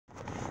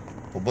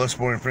Well, blessed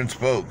morning, friends,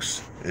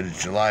 folks. It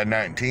is July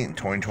 19th,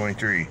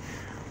 2023.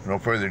 No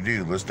further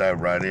ado, let's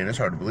dive right in. It's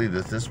hard to believe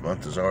that this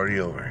month is already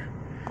over.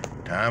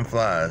 Time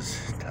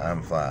flies,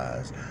 time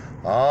flies.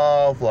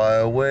 I'll fly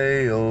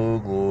away, oh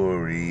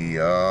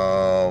glory.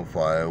 I'll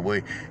fly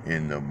away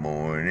in the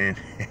morning.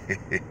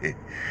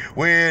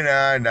 When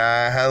I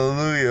die,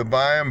 hallelujah,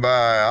 by and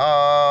by,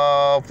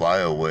 I'll fly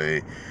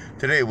away.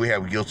 Today we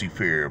have guilty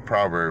fear,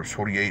 Proverbs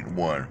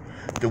 28:1.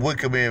 The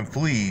wicked man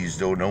flees,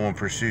 though no one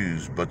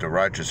pursues, but the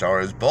righteous are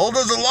as bold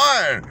as a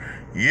lion.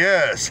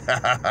 Yes,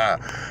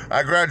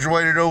 I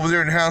graduated over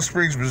there in House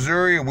Springs,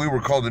 Missouri, and we were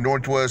called the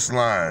Northwest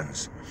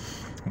Lions.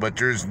 But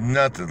there's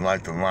nothing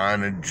like the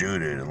Lion of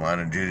Judah. The Lion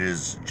of Judah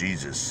is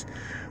Jesus.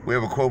 We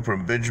have a quote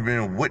from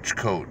Benjamin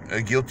Whichcote.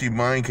 A guilty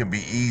mind can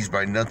be eased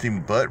by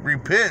nothing but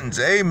repentance.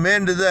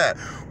 Amen to that.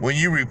 When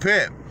you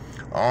repent,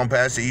 on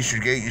past the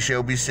eastern gate you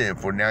shall be sent,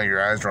 for now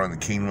your eyes are on the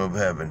kingdom of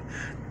heaven,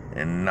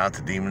 and not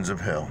the demons of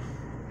hell.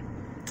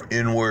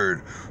 In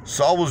word,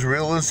 Saul was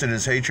relentless in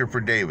his hatred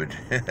for David.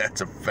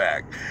 That's a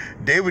fact.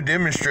 David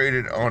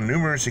demonstrated on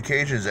numerous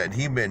occasions that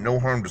he meant no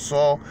harm to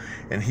Saul,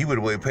 and he would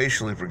wait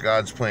patiently for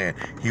God's plan.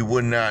 He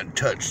would not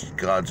touch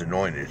God's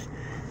anointed,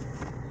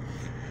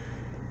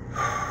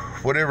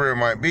 whatever it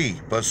might be.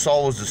 But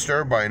Saul was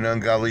disturbed by an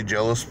ungodly,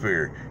 jealous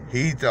spirit.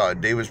 He thought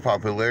David's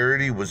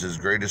popularity was his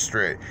greatest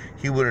threat.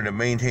 He wanted to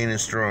maintain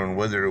his throne,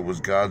 whether it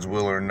was God's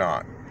will or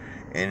not,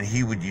 and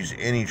he would use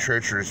any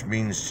treacherous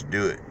means to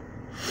do it.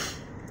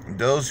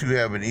 Those who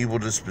have an evil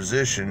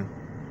disposition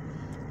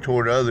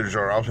toward others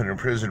are often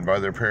imprisoned by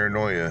their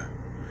paranoia.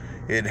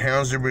 It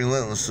hounds them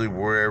relentlessly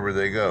wherever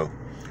they go.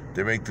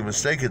 They make the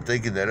mistake of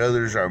thinking that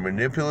others are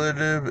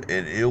manipulative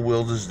and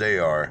ill-willed as they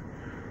are,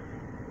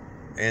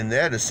 and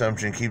that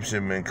assumption keeps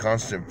them in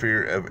constant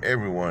fear of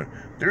everyone.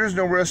 There is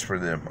no rest for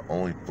them,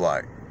 only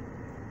flight.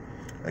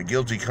 A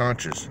guilty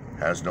conscience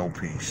has no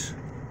peace.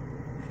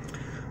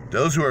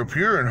 Those who are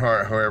pure in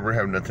heart, however,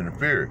 have nothing to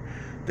fear.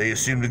 They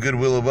assume the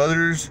goodwill of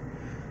others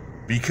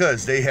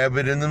because they have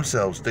it in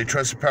themselves. They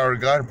trust the power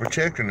of God to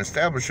protect and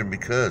establish them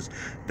because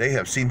they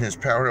have seen His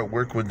power at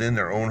work within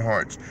their own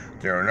hearts.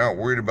 They are not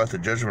worried about the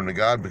judgment of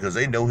God because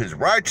they know His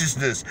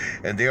righteousness,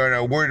 and they are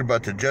not worried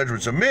about the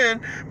judgments of men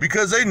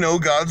because they know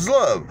God's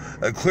love.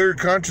 A clear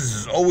conscience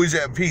is always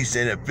at peace,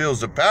 and it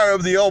feels the power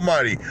of the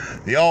Almighty.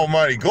 The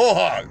Almighty,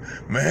 Gohak,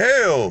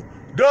 Mahel,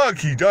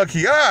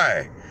 Daki,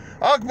 I,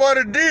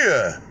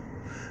 Akbaradia,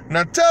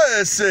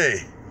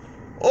 Nataese,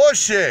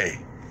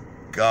 Oshe,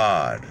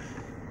 God.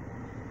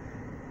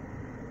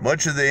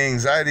 Much of the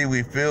anxiety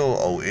we feel,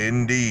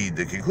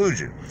 the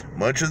conclusion.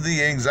 Much of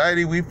the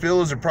anxiety we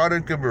feel is a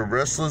product of a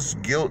restless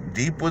guilt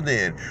deep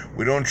within.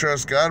 We don't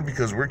trust God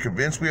because we're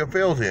convinced we have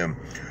failed Him.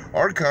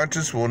 Our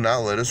conscience will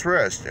not let us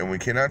rest, and we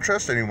cannot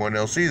trust anyone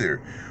else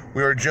either.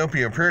 We are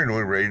jumpy and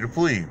paranoid, ready to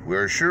flee. We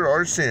are sure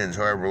our sins,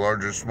 however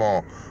large or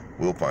small,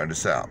 will find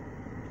us out.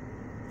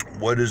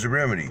 What is the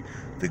remedy?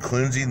 The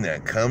cleansing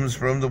that comes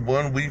from the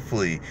one we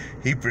flee.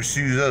 He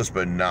pursues us,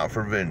 but not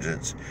for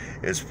vengeance.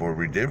 It's for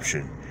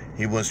redemption.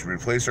 He wants to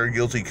replace our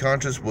guilty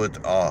conscience with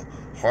a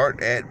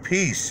heart at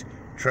peace.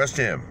 Trust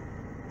Him.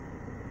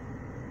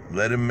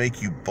 Let Him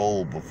make you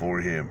bold before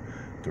Him.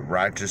 The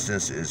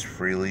righteousness is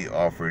freely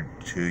offered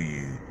to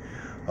you.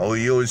 Oh,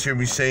 you always hear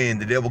me saying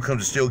the devil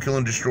comes to steal, kill,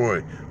 and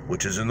destroy,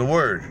 which is in the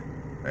Word.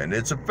 And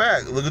it's a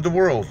fact. Look at the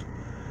world.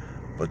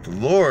 But the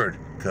Lord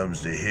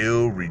comes to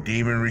heal,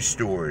 redeem, and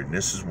restore. And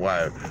this is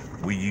why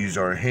we use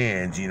our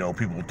hands. You know,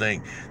 people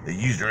think they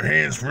use their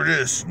hands for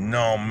this.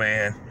 No,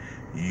 man.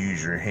 You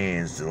use your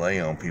hands to lay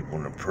on people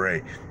and to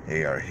pray.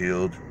 They are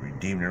healed,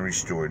 redeemed, and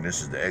restored. And this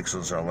is the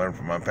excellence I learned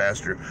from my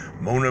pastor,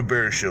 Mona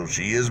Bearshield.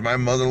 She is my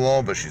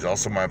mother-in-law, but she's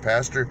also my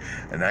pastor.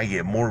 And I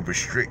get more of a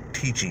strict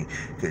teaching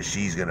because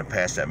she's going to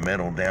pass that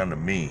mantle down to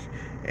me.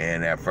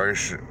 And at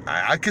first,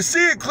 I can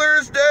see it clear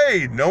as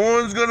day. No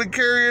one's going to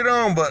carry it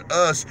on but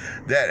us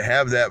that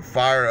have that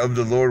fire of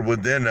the Lord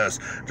within us.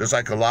 Just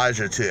like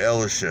Elijah to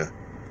Elisha.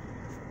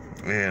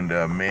 And,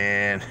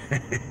 man...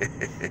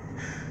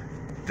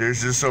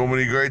 There's just so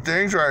many great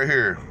things right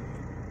here.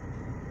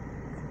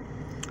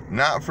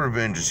 Not for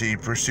vengeance. He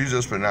pursues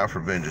us, but not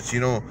for vengeance. You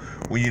know,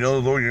 when you know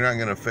the Lord, you're not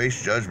going to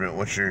face judgment.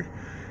 Once you're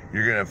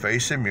going to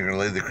face Him, you're going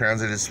to lay the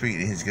crowns at His feet,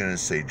 and He's going to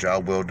say,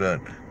 job well done,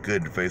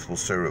 good and faithful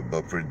servant.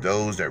 But for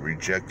those that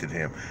rejected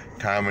Him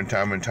time and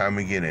time and time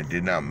again and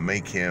did not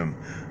make Him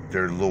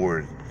their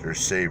Lord, their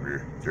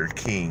Savior, their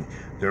King,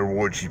 their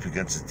war chief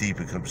against the thief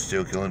who comes to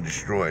steal, kill, and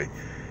destroy,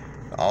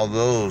 all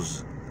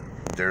those...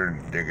 They're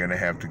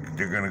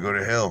gonna go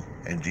to hell,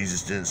 and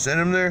Jesus didn't send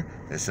them there.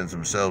 They sent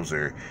themselves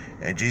there,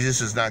 and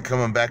Jesus is not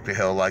coming back to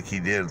hell like He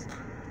did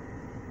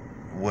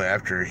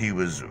after He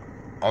was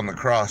on the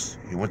cross.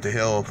 He went to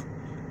hell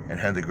and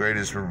had the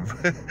greatest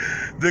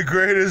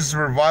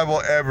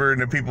revival ever,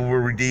 and the people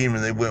were redeemed,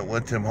 and they went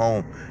with Him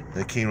home to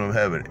the kingdom of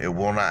heaven. It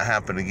will not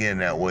happen again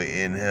that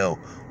way in hell.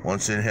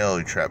 Once in hell,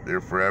 you're trapped there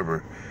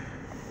forever.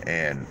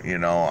 And you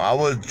know, I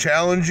would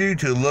challenge you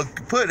to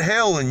put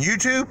hell in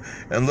YouTube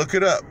and look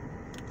it up.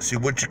 See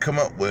what you come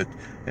up with.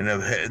 And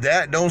if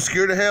that don't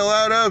scare the hell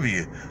out of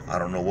you, I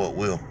don't know what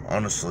will,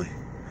 honestly.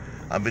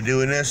 I've been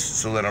doing this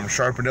so that I'm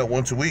sharpened up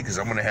once a week, because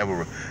I'm going to have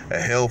a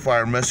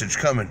hellfire message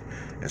coming.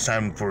 It's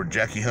time for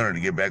Jackie Hunter to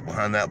get back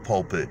behind that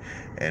pulpit,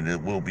 and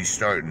it will be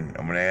starting.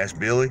 I'm going to ask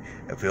Billy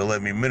if he'll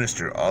let me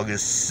minister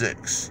August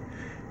 6th.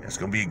 It's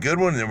going to be a good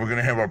one. And then we're going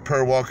to have our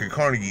prayer walk at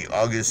Carnegie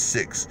August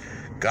 6th.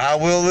 God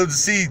will live to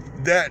see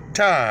that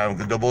time,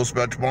 because don't boast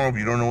about tomorrow if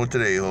you don't know what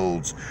today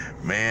holds.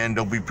 Man,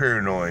 don't be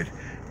paranoid.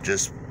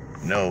 Just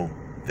know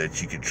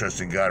that you can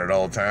trust in God at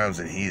all times,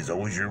 and He is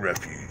always your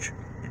refuge.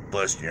 Be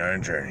blessed in your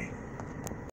own journey.